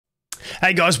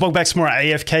Hey guys, welcome back to more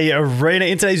AFK Arena.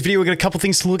 In today's video, we've got a couple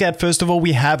things to look at. First of all,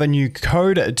 we have a new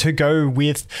code to go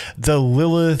with the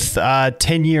Lilith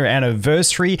 10-year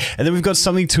anniversary. And then we've got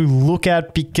something to look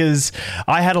at because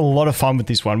I had a lot of fun with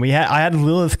this one. I had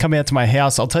Lilith come out to my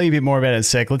house. I'll tell you a bit more about it in a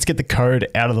sec. Let's get the code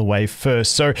out of the way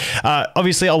first. So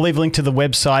obviously, I'll leave a link to the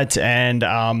website and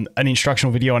an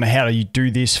instructional video on how you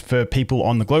do this for people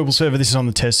on the global server. This is on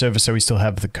the test server, so we still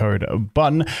have the code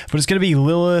button. But it's going to be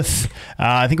Lilith,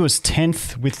 I think it was 10th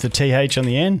with the TH on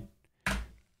the end.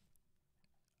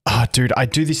 Oh, dude, I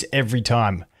do this every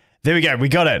time. There we go. We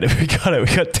got it. We got it.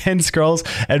 We got 10 scrolls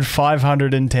and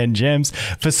 510 gems.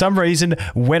 For some reason,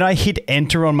 when I hit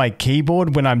enter on my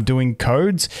keyboard when I'm doing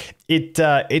codes,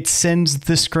 it sends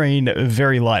the screen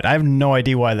very light. I have no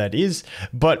idea why that is,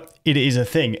 but it is a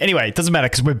thing. Anyway, it doesn't matter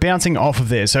because we're bouncing off of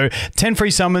there. So 10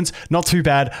 free summons, not too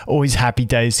bad. Always happy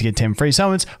days to get 10 free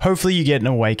summons. Hopefully you get an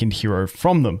awakened hero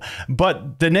from them.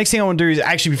 But the next thing I want to do is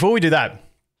actually, before we do that,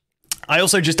 I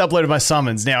also just uploaded my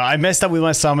summons. Now, I messed up with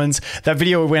my summons. That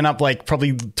video went up like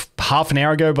probably half an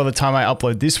hour ago by the time I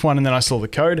upload this one, and then I saw the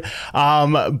code.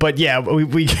 But yeah,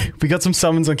 we got some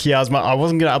summons on Chiasma. I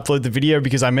wasn't going to upload the video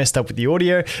because I messed up with the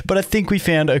audio, but I think we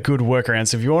found a good workaround.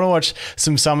 So if you want to watch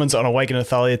some summons on Awakened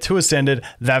Athalia to Ascended,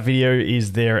 that video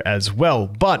is there as well.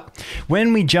 But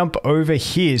when we jump over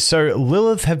here, so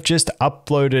Lilith have just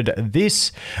uploaded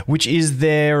this, which is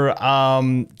their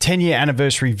 10-year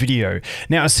anniversary video.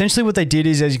 Now, essentially what they did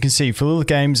is, as you can see, for Lilith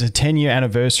Games, a 10-year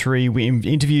anniversary, we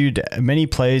interviewed many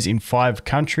players in 5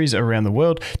 countries around the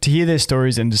world to hear their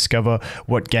stories and discover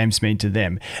what games mean to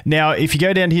them. Now, if you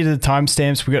go down here to the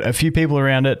timestamps, we've got a few people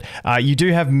around it. You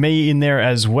do have me in there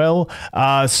as well.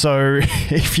 So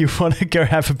if you want to go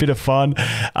have a bit of fun,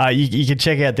 you can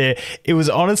check out there. It was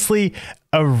honestly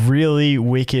a really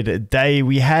wicked day.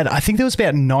 We had, I think there was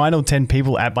about 9 or 10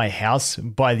 people at my house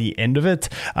by the end of it.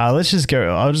 Let's just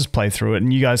go, I'll just play through it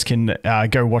and you guys can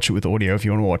go watch it with audio if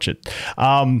you want to watch it.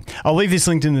 I'll leave this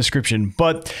linked in the description,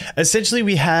 but essentially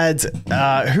we had,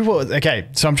 okay,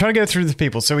 so I'm trying to go through the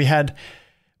people. So we had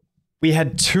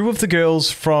 2 of the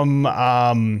girls from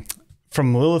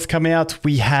Lilith come out.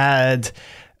 We had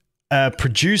a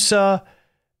producer,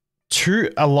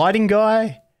 a lighting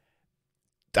guy,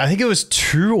 I think it was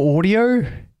 2 audio,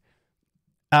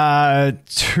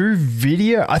 2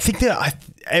 video. I think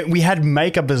that we had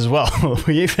makeup as well.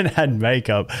 We even had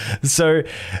makeup. So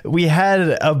we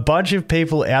had a bunch of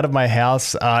people out of my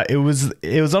house. It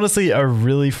was honestly a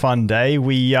really fun day.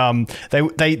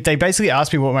 They basically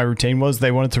asked me what my routine was.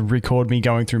 They wanted to record me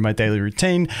going through my daily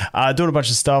routine, doing a bunch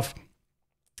of stuff.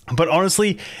 But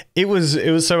honestly, it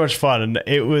was so much fun, and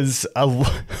it was a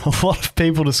lot of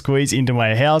people to squeeze into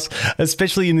my house,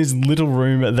 especially in this little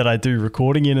room that I do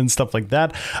recording in and stuff like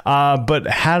that. But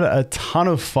had a ton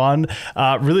of fun.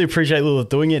 Really appreciate Lilith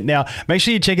doing it. Now, make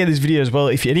sure you check out this video as well.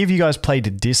 If any of you guys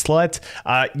played Dislight,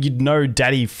 you'd know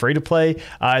Daddy Free to Play.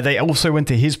 They also went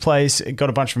to his place, got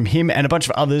a bunch from him and a bunch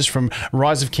of others from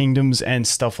Rise of Kingdoms and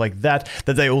stuff like that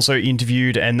they also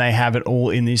interviewed, and they have it all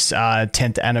in this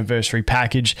 10th anniversary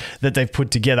package that they've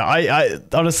put together. I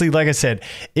honestly, like I said,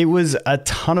 it was a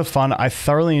ton of fun. I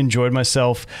thoroughly enjoyed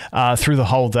myself through the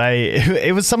whole day.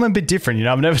 It was something a bit different, you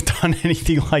know. I've never done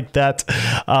anything like that.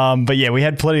 But yeah, we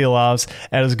had plenty of laughs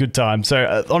and it was a good time.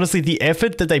 So honestly, the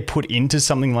effort that they put into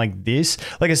something like this,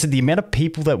 like I said, the amount of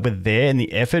people that were there and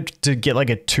the effort to get like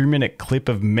a 2-minute clip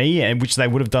of me, and which they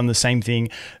would have done the same thing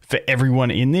for everyone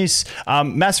in this.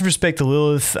 Massive respect to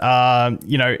Lilith.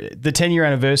 You know, the 10-year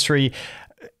anniversary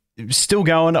still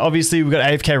going. Obviously, we've got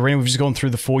AFK Arena. We've just gone through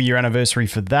the 4-year anniversary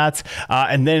for that.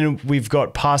 And then we've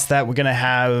got past that, we're going to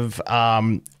have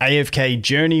AFK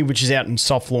Journey, which is out in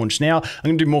soft launch now. I'm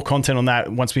going to do more content on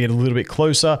that once we get a little bit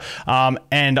closer.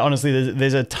 And honestly,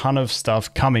 there's a ton of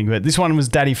stuff coming. But this one was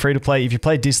Daddy Free to Play. If you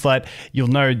play Dislight, you'll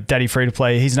know Daddy Free to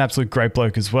Play. He's an absolute great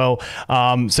bloke as well.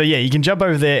 So yeah, you can jump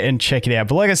over there and check it out.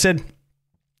 But like I said,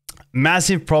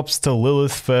 massive props to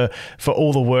Lilith for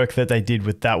all the work that they did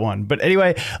with that one. But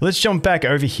anyway, let's jump back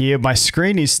over here. My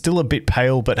screen is still a bit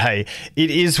pale, but hey,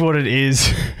 it is what it is.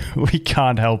 We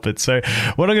can't help it. So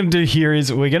what I'm going to do here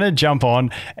is we're going to jump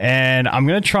on and I'm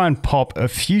going to try and pop a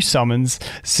few summons,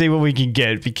 see what we can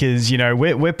get, because, you know,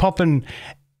 we're popping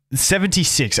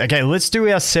 76. Okay, let's do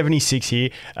our 76 here.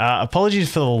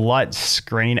 Apologies for the light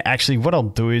screen. Actually, what I'll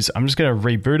do is I'm just going to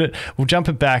reboot it. We'll jump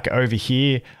it back over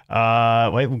here.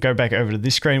 Wait, we'll go back over to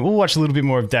this screen. We'll watch a little bit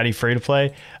more of Daddy Free to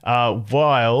Play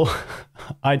while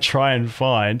I try and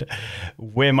find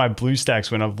where my blue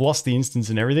stacks went. I've lost the instance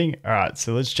and everything. All right,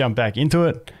 so let's jump back into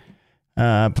it.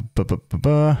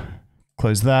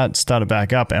 Close that, start it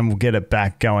back up, and we'll get it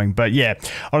back going. But yeah,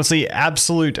 honestly,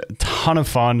 absolute ton of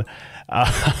fun.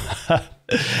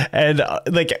 And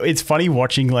like, it's funny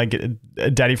watching like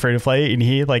Daddy Free to Play in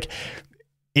here. Like,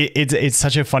 it's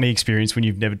such a funny experience when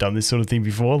you've never done this sort of thing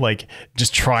before. Like,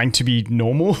 just trying to be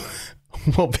normal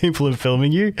while people are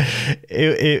filming you.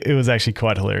 It was actually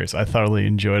quite hilarious. I thoroughly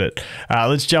enjoyed it.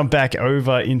 Let's jump back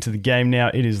over into the game now.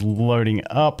 It is loading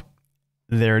up.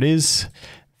 There it is.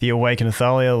 The Awakened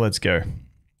Athalia. Let's go.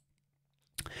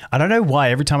 I don't know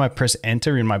why every time I press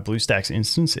enter in my BlueStacks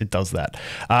instance, it does that.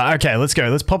 Okay, let's go.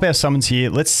 Let's pop our summons here.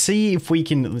 Let's see if we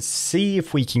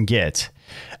can get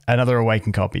another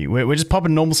Awakened copy. We're just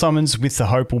popping normal summons with the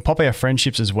hope. We'll pop our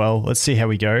friendships as well. Let's see how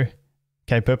we go.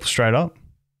 Okay, purple straight up.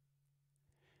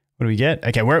 What do we get?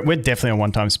 Okay, we're definitely on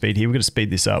one-time speed here. We're going to speed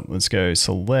this up. Let's go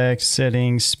select,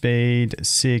 settings, speed,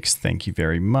 6. Thank you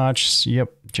very much.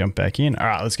 Yep, jump back in. All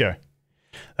right, let's go.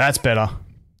 That's better.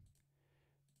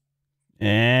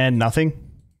 And nothing.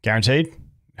 Guaranteed.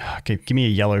 Okay, give me a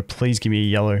yellow. Please give me a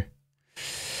yellow.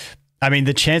 I mean,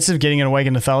 the chances of getting an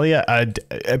Awakened Athalia are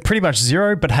pretty much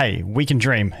 0, but hey, we can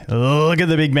dream. Look at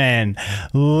the big man.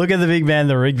 Look at the big man,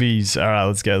 the Rigby's. All right,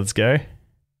 let's go. Let's go.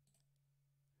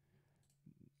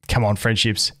 Come on,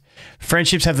 friendships.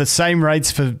 Friendships have the same rates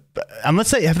for,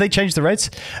 unless have they changed the rates?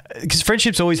 Because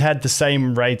friendships always had the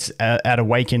same rates at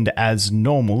Awakened as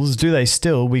normals. Do they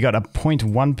still? We got a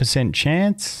 0.1%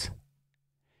 chance.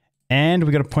 And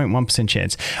we got a 0.1%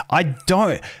 chance. I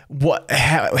don't,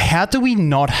 how do we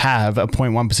not have a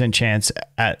 0.1% chance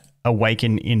at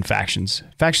Awaken in factions?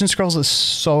 Faction scrolls are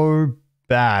so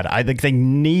bad. I think they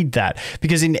need that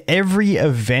because in every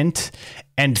event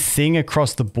and thing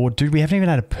across the board, dude, we haven't even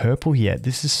had a purple yet.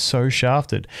 This is so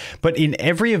shafted. But in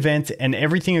every event and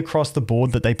everything across the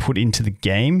board that they put into the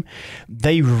game,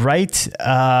 they rate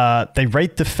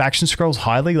the faction scrolls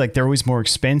highly. Like they're always more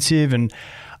expensive, and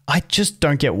I just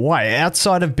don't get why.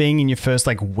 Outside of being in your first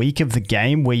like week of the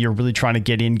game where you're really trying to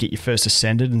get in, get your first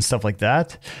ascended and stuff like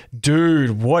that.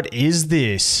 Dude, what is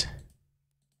this?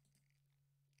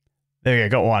 There we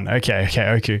go, got one. Okay.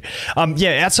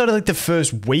 Yeah, outside of like the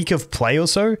first week of play or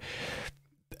so,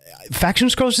 faction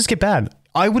scrolls just get bad.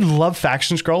 I would love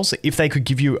faction scrolls if they could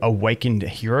give you Awakened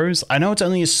heroes. I know it's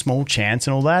only a small chance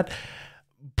and all that,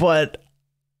 but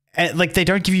like they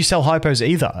don't give you sell hypos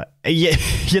either.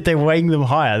 Yet they're weighing them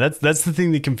higher. That's the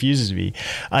thing that confuses me.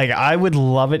 Like I would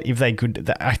love it if they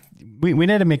could. We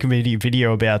need to make a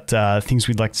video about things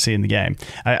we'd like to see in the game.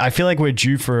 I feel like we're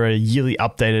due for a yearly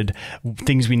updated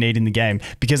things we need in the game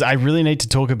because I really need to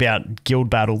talk about guild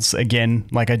battles again,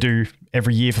 like I do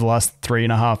every year for the last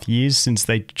 3.5 years since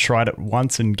they tried it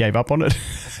once and gave up on it.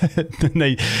 Then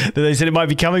they said it might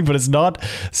be coming, but it's not.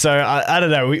 So I don't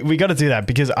know. We got to do that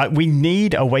because we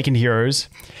need Awakened heroes.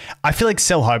 I feel like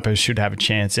Sell Hypos should have a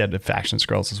chance out of faction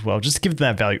scrolls as well, just to give them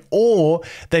that value. Or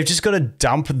they've just got to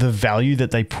dump the value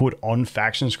that they put on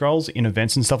faction scrolls in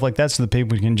events and stuff like that, so that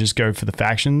people can just go for the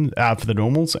faction, for the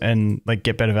normals, and like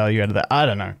get better value out of that. I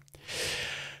don't know.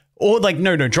 Or like,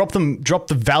 no, drop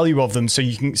the value of them so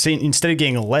you can see instead of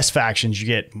getting less factions, you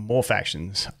get more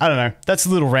factions. I don't know. That's a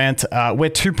little rant.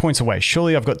 We're 2 points away.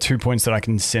 Surely I've got 2 points that I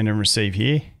can send and receive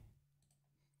here.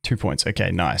 2 points. Okay,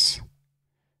 nice.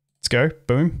 Let's go.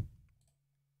 Boom.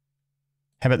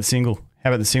 How about the single?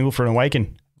 How about the single for an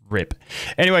Awaken? Rip.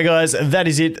 Anyway, guys, that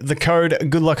is it. The code.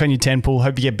 Good luck on your 10 pool.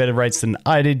 Hope you get better rates than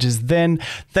I did just then.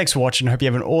 Thanks for watching. Hope you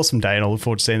have an awesome day, and I look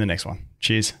forward to seeing the next one.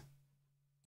 Cheers.